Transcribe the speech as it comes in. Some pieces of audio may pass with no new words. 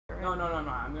No,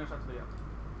 I'm gonna start the video.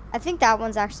 I think that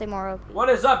one's actually more OP. What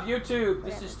is up, YouTube?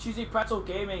 This is Cheesy Pretzel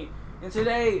Gaming, and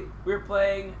today we're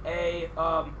playing a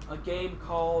game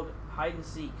called Hide and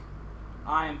Seek.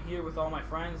 I am here with all my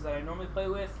friends that I normally play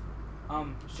with.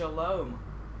 Shalom.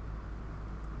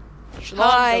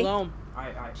 Hi. Shalom.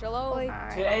 Alright. Shalom.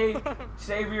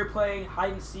 Today we are playing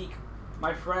Hide and Seek.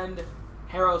 My friend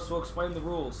Harris will explain the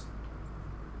rules.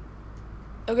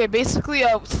 Okay, basically,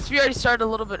 since we already started a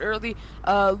little bit early,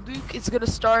 Luke is gonna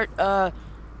start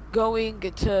going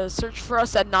to search for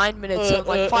us at 9 minutes, so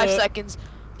like 5 seconds.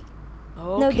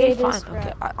 Okay, no, fine.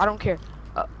 Okay, I don't care.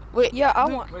 Wait. Yeah, I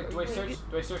Luke, want. Wait, search.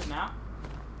 Do I search now?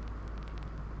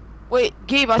 Wait,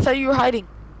 Gabe, I thought you were hiding.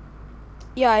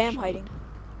 Yeah, I am hiding.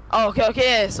 Oh, okay,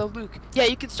 yeah. So Luke, yeah,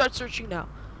 you can start searching now.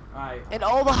 Alright. And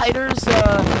all the hiders,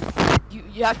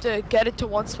 you have to get into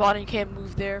one spot and you can't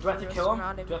move there. Do I have to kill him?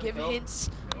 And give hints.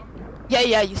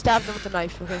 Yeah, you stab them with a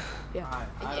knife. Okay, yeah.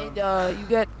 And you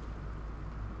get.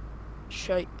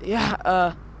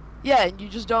 Yeah, and you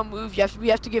just don't move. We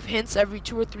have to give hints every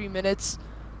 2 or 3 minutes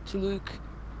to Luke.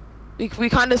 We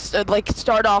kind of like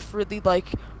start off really like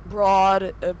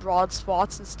broad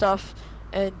spots and stuff,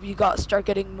 and we start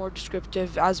getting more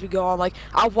descriptive as we go on. Like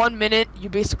at 1 minute, you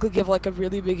basically give like a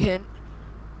really big hint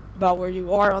about where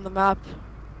you are on the map.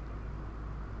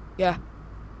 Yeah,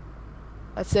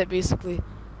 that's it basically.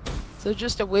 So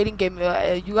just a waiting game.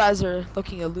 You guys are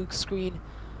looking at Luke's screen,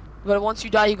 but once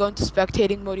you die, you go into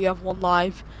spectating mode. You have 1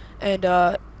 life, and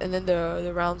then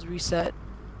the rounds reset.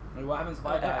 Wait, what happens if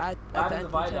I die? At the end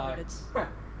of 10 minutes.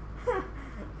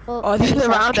 Well, Then the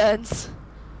round ends.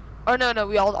 Oh no,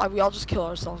 we all just kill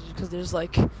ourselves because there's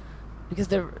like, because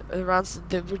the rounds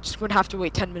we're just gonna have to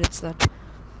wait 10 minutes then.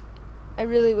 I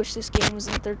really wish this game was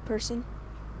in third person.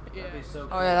 Yeah. That'd be so cool.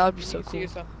 Oh yeah, that would be so cool. You can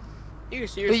see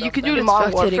yourself. But you can do it in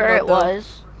Modern spectating Warfare. mode, It though.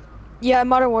 was. Yeah, in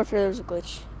Modern Warfare there was a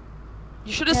glitch.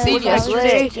 You should have Yeah, seen it was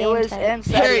yesterday. actually- It was in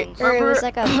Harry, Or it was remember?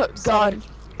 like a God, setting.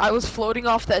 I was floating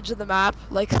off the edge of the map,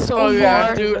 like so Oh far.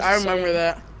 yeah, It dude, was I remember insane.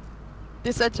 that.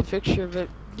 They sent a picture, but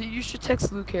you should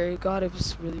text Luke, Harry. God, it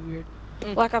was really weird.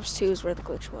 Black Ops 2 is where the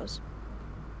glitch was.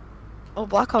 Oh,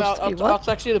 Black Ops 3, I'll what?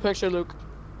 text you the picture, Luke.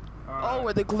 Oh,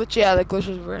 where the glitch? Yeah, the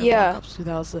glitches were in Yeah. Black Ops 2.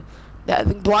 That was the. Yeah, I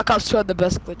think Black Ops 2 had the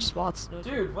best glitch spots. No,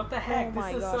 Dude, what the heck? Oh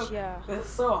my gosh, yeah. This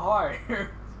is so hard.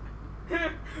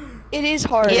 It is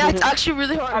hard. Yeah, it's actually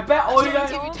really hard. I bet all you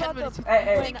That's guys. why I give you 10 minutes.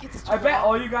 Hey, It's I bet too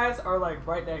all you guys are like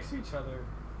right next to each other.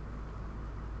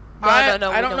 No, I we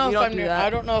don't know if don't I'm do near. that. I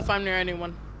don't know if I'm near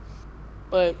anyone.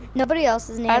 But Nobody else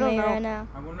is near I don't me know. right now.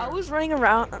 I was running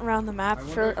around the map I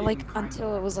wonder for if you like can climb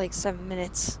until it was like 7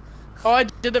 minutes. oh, I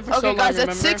did that for so Okay, long. guys, at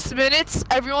remember? 6 minutes,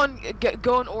 everyone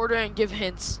go in order and give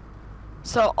hints.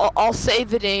 So I'll say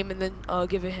the name and then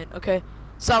give a hint. Okay.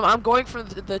 So I'm going from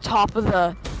the top of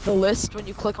the list when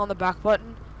you click on the back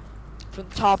button, from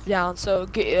the top down. So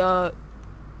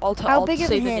I'll How big of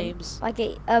say a the hint? names. Like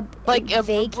a Like a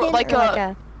vague bro- hint like or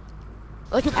a-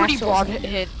 Like a pretty actual broad hint?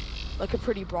 hint. Like a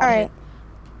pretty broad Alright. hint.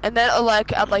 And then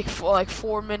like at like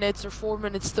 4 minutes or 4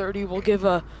 minutes 30, we'll give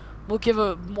a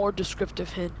more descriptive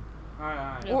hint.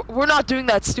 Alright. We're not doing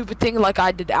that stupid thing like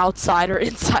I did outside or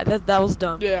inside. That was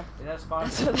dumb. Yeah. That's fine.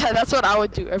 That's what I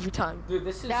would do every time. Dude,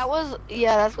 this is. That was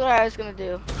that's what I was gonna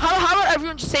do. How about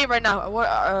everyone just say it right now?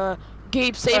 What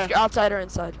Gabe, say if you're outside or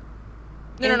inside.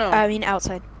 No. I mean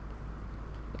outside.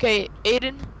 Okay,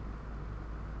 Aiden,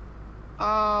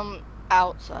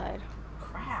 Outside.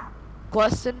 Crap.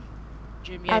 Gleston,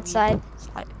 Jimmy, outside.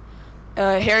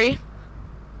 Harry.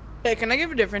 Hey, can I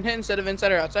give a different hint instead of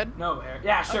inside or outside? No, Harry.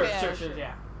 Yeah, sure, Okay, sure,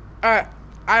 yeah. All right.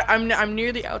 I'm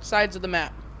near the outsides of the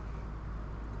map.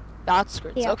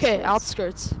 Outskirts. The Okay,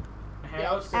 outskirts. outskirts. Harry,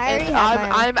 I was I already thinking- have my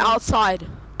own I'm hint. outside.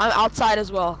 I'm outside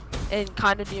as well, and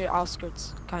kind of near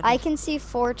outskirts. Kind of. I can see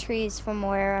 4 trees from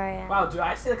where I am. Wow, dude,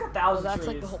 I see like 1,000 That's trees.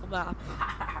 like the whole map.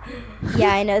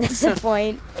 Yeah, I know, that's the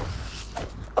point.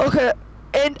 Okay,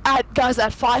 and guys,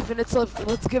 at 5 minutes left,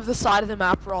 let's give the side of the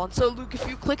map we're on. So Luke, if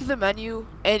you click the menu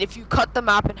and if you cut the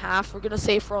map in half, we're gonna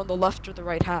say if we're on the left or the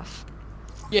right half.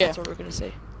 Yeah. That's what we're gonna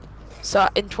say. So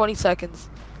in 20 seconds.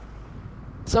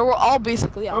 So we're all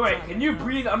basically Oh, outside. wait, can you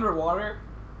breathe underwater?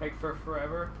 Like for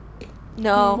forever?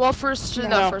 No. Well, for a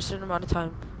certain amount of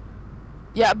time.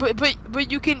 Yeah,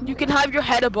 but you can have your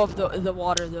head above the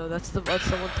water though. That's the one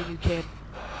thing you can.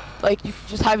 Like you can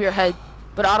just have your head,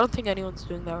 but I don't think anyone's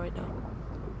doing that right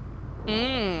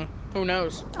now. Who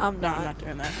knows? I'm No, not. I'm not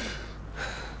doing that.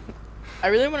 I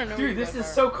really want to know. where Dude, you this guys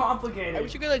is are. so I complicated.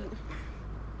 wish you could like.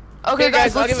 Okay, Okay,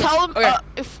 guys, guys, I'll let's give it- tell them okay.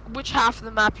 if which half of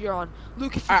the map you're on.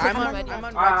 Luke, if you click I'm on on. the menu. I'm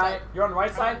on right Alright, side. you're on the right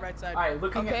I'm side? on right side. Alright,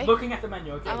 looking Okay. at the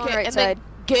menu, okay? I'm on Okay, right and side. then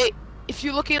Gabe, if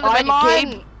you're looking at the I'm menu,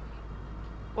 on. Gabe.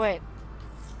 Wait.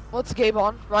 What's Gabe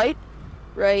on? Right?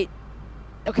 Right.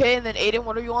 Okay, and then Aiden,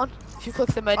 what are you on? If you click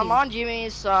the menu. I'm on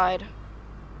Jimmy's side.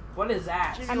 What is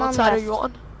that? Jimmy, I'm what on side are left. you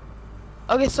on?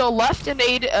 Okay, so left and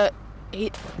Aiden,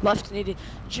 left and Aiden.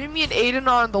 Jimmy and Aiden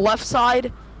are on the left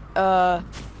side,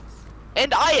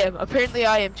 and I am. Apparently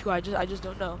I am too. I just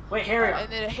don't know. Wait, Harry.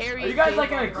 And then Harry. Are you and guys Gabe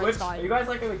like in are a on the right glitch? side. Are you guys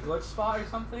like in a glitch spot or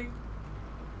something?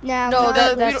 No, No, we're that-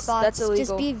 not we good don't- spots. that's illegal.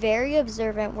 Just be very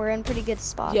observant. We're in pretty good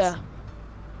spots. Yeah.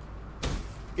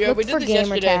 Yeah, Look we for did this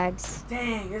gamer yesterday. tags.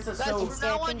 Dang, this is That's so. from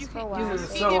now on. things You for a can, while. This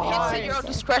is you so can give hints hard. at your own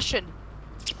discretion.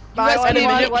 You By guys the can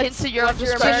way, give what's- hints at your own what's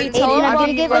your discretion. American Aiden, I'm Tell gonna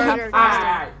me give about a your-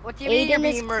 Alright. What do you mean you're Aiden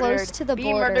is being close murdered? to the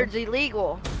Being border. murdered's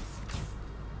illegal.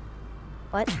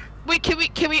 What? Wait, can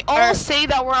we all Alright. say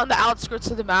that we're on the outskirts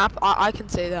of the map? I can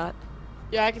say that.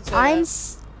 Yeah, I can say I'm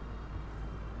that.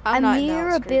 I'm not in the near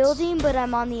a outskirts. building, but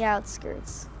I'm on the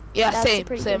outskirts. Yeah, That's a same,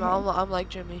 pretty same. good hint. I'm like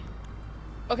Jimmy.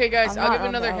 Okay, guys, I'm I'll not give you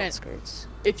on the another hint. outskirts.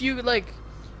 If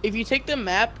you take the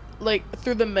map like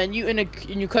through the menu and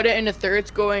you cut it into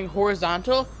thirds going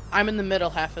horizontal, I'm in the middle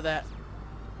half of that.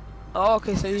 Oh,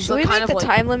 okay, so he's Should we like kind make of the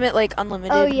like. time limit like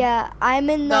unlimited? Oh yeah, I'm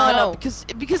in the. No, because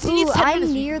he needs Ooh, 10 I'm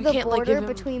minutes. near we the can't, like, border give him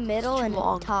between middle too and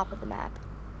long. top of the map.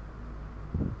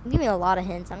 Give me a lot of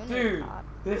hints. I'm gonna Dude, get caught.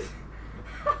 this.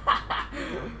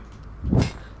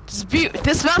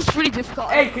 This map's pretty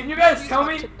difficult. Hey, can you guys You tell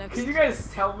talk me? to next. Can you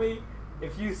guys tell me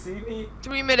if you see me?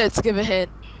 3 minutes, give a hint.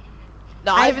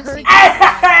 No, I I've haven't heard- seen.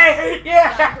 Hey!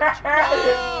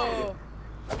 Yeah!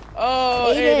 Oh,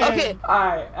 oh, Aiden. Aiden. Okay,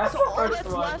 Alright, that's so the all first that's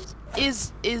one. left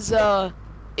is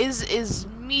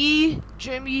me,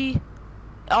 Jimmy,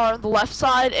 are on the left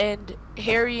side, and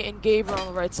Harry and Gabe are on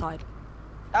the right side.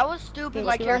 That was stupid. Okay,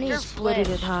 My so we're only character Split it in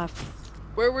flinched. half.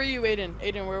 Where were you, Aiden?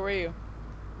 Aiden, where were you?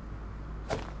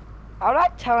 I'm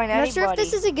not telling I'm not anybody. sure if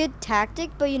this is a good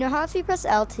tactic, but you know how if you press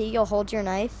LT, you'll hold your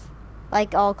knife,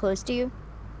 like all close to you.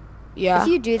 Yeah. If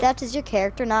you do that, does your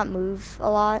character not move a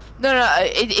lot? No,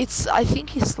 it's. I think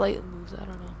he slightly moves. I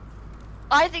don't know.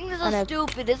 I think this I know. is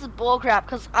stupid. This is bullcrap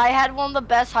because I had one of the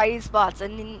best hiding spots,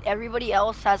 and then everybody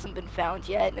else hasn't been found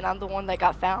yet, and I'm the one that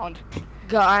got found.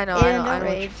 God, I know. Aiden, I know don't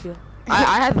what you rage. feel.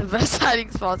 I had the best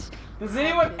hiding spots. Does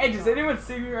anyone? Hey, does anyone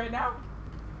see me right now?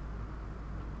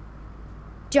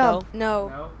 Jump, No.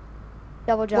 No.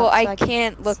 double jump. Well, so I can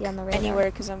can't look see on the radar.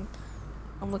 anywhere because I'm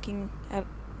looking at.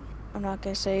 I'm not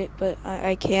gonna say it, but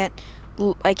I can't.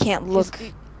 I can't look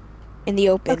in the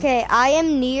open. Okay, I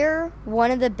am near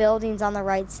one of the buildings on the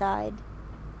right side.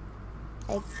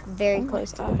 Like very Oh my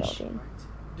close to the gosh. building.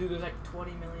 Dude, there's like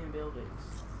 20 million buildings.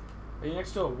 Are you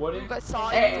next to a wooden? Luke, I saw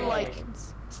Hey. you like.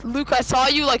 Luke, I saw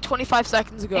you like 25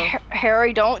 seconds ago.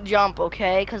 Harry, don't jump,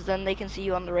 okay? Because then they can see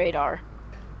you on the radar.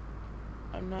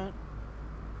 I'm not.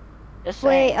 Just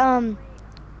Wait, saying.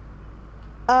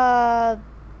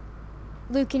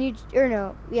 Luke, can you, or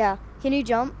no, yeah, can you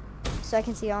jump so I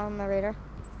can see you on my radar?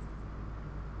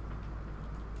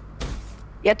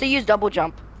 You have to use double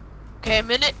jump. Okay, a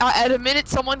minute. At a minute,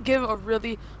 someone give a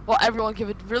really. Well, everyone give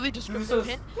a really descriptive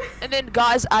hint, and then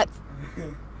guys at.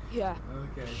 Yeah.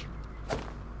 Okay.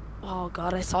 Oh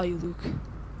God, I saw you, Luke.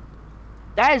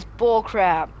 That is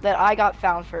bullcrap that I got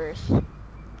found first.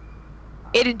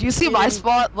 Aiden, do you see my Aiden.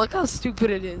 spot? Look how stupid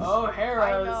it is. Oh, I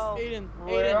Harris. know. Aiden,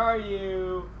 Where Aiden, are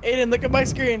you? Aiden, look at my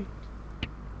screen.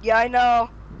 Yeah, I know.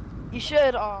 You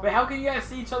should Wait, how can you guys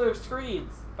see each other's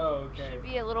screens? Oh, okay.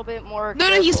 be a little bit more. No,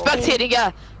 he's careful. spectating.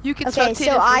 Yeah, you can Okay, spectate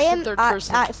so in I first am, and third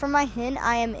person. for my hint,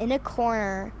 I am in a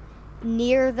corner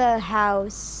near the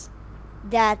house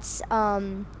that's,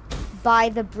 by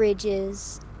the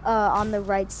bridges, on the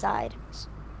right side.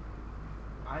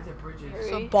 By the bridges.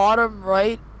 So bottom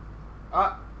right.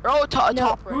 Uh, Oh, No.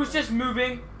 top right. who's just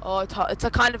moving? Oh, it's a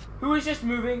kind of. Who is just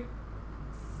moving?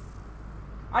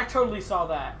 I totally saw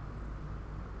that.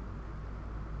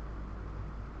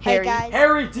 Harry. Hey guys.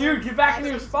 Harry, dude, get back in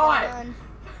your Guys, spot. done.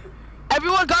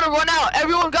 Everyone gotta run out.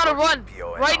 Everyone gotta run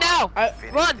right now.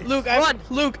 Run, Luke,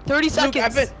 Luke, 30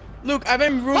 seconds. Luke, I've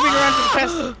been moving around to the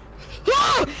test.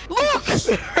 Ah, Luke!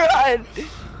 Run.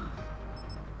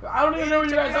 I don't even know where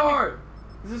you guys are.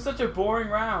 This is such a boring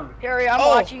round. Harry, I'm Oh,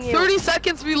 watching you. 30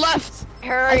 seconds we left.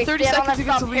 Harry, 30 stand on seconds that to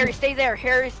get to stump. Harry, leave. stay there.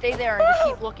 Harry, stay there and just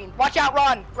keep looking. Watch out,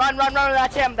 run. Run.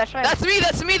 That's him. That's him. That's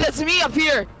me up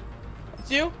here.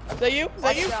 It's you? Is that you? Is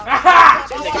that you? Aha!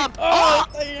 Stop. Oh,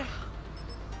 Ah!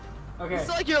 Okay. It's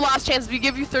like your last chance. We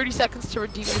give you 30 seconds to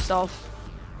redeem yourself.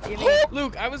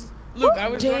 Luke, I was running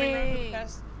around for the Dang.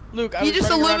 past. Luke, I He was just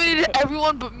running around for the eliminated pa-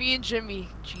 everyone but me and Jimmy.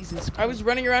 Jesus Christ. I was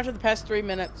running around for the past 3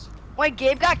 minutes. Wait,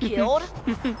 Gabe got killed?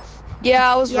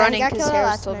 Yeah, I was Yeah, he running got because killed Harris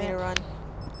last told me to minute. run.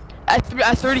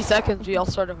 At 30 seconds, we all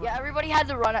started. Yeah, everybody had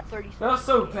to run at 30 That was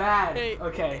so bad. Hey,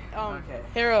 Okay. Um, Okay.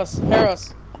 Harris,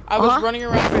 I was running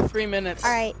around for 3 minutes.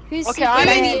 All right, who's Okay, I'm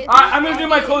secret? Aiden. Alright, I'm gonna do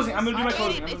my closing. I'm gonna do my Aiden,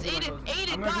 closing. I'm it's gonna do my Aiden. closing.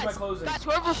 Aiden, I'm gonna do my guys. closing. Guys,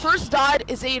 whoever first died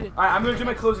is Aiden. Alright, I'm gonna do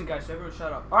my closing, guys. So everyone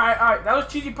shut up. Alright. That was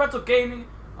Cheesy Pretzel Gaming.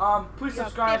 Please Yeah,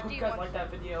 subscribe. Hope you guys 51. like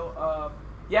that video.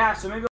 Yeah, so maybe